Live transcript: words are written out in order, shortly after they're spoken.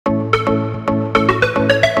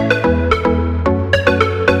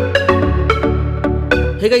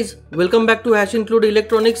Hey guys, welcome back to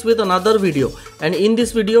hashincludeelectronics with another video, and in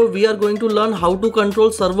this video we are going to learn how to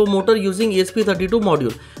control servo motor using esp32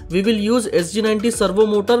 module. We will use SG90 servo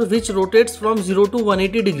motor which rotates from 0 to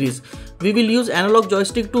 180 degrees. We will use analog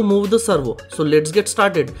joystick to move the servo. So let's get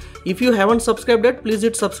started. If you haven't subscribed yet, please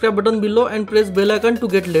hit subscribe button below and press bell icon to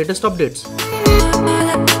get latest updates.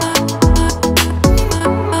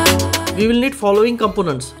 We will need following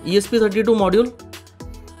components: esp32 module,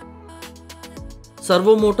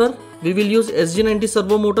 servo motor, we will use SG90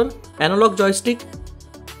 servo motor, analog joystick,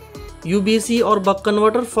 UBC or buck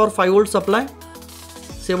converter for 5V supply,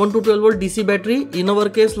 7 to 12V DC battery, in our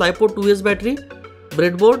case LiPo 2S battery,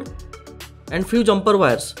 breadboard and few jumper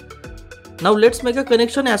wires. Now let's make a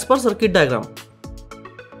connection as per circuit diagram.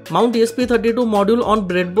 Mount esp32 module on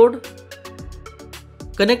breadboard,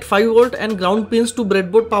 connect 5V and ground pins to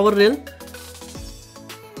breadboard power rail.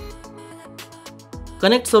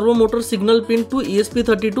 Connect servo motor signal pin to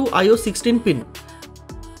esp32 IO16 pin.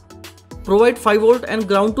 Provide 5V and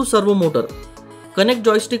ground to servo motor. Connect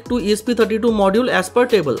joystick to esp32 module as per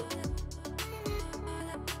table.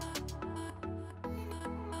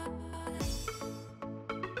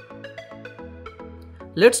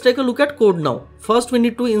 Let's take a look at code now. First we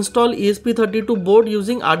need to install esp32 board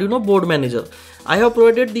using Arduino board manager. I have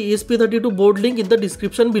provided the esp32 board link in the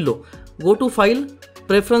description below. Go to File,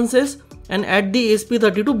 Preferences and add the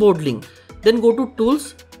esp32 board link. Then go to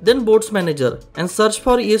Tools, then Boards Manager and search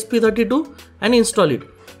for esp32 and install it.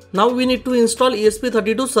 Now we need to install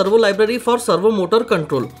esp32 servo library for servo motor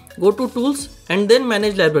control. Go to Tools and then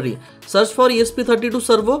Manage Library. Search for esp32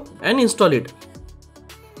 servo and install it.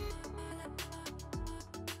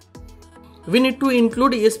 We need to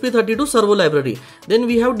include esp32 servo library. Then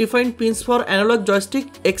we have defined pins for analog joystick,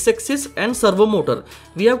 X-axis and servo motor.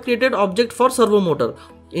 We have created object for servo motor.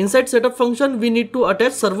 Inside setup function we need to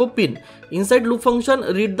attach servo pin. Inside loop function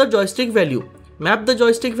read the joystick value. Map the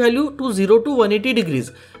joystick value to 0 to 180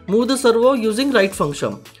 degrees. Move the servo using right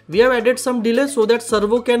function. We have added some delay so that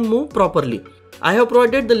servo can move properly. I have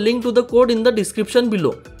provided the link to the code in the description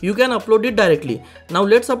below. You can upload it directly. Now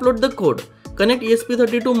let's upload the code. Connect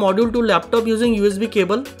esp32 module to laptop using USB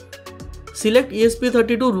cable. Select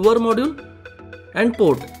esp32 Ruhr module and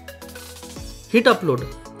port. Hit upload.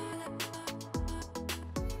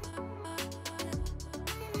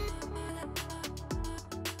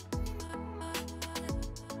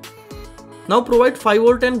 Now provide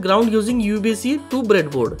 5V and ground using UBC to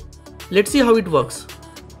breadboard. Let's see how it works.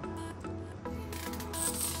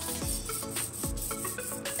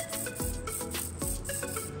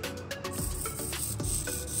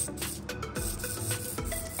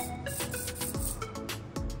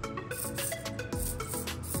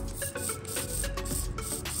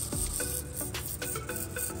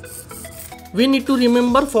 We need to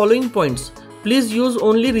remember following points. Please use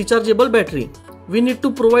only rechargeable battery. We need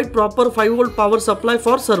to provide proper 5V power supply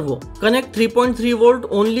for servo. Connect 3.3V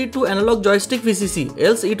only to analog joystick VCC,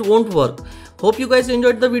 else it won't work. Hope you guys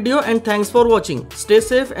enjoyed the video and thanks for watching. Stay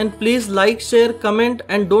safe and please like, share, comment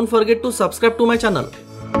and don't forget to subscribe to my channel.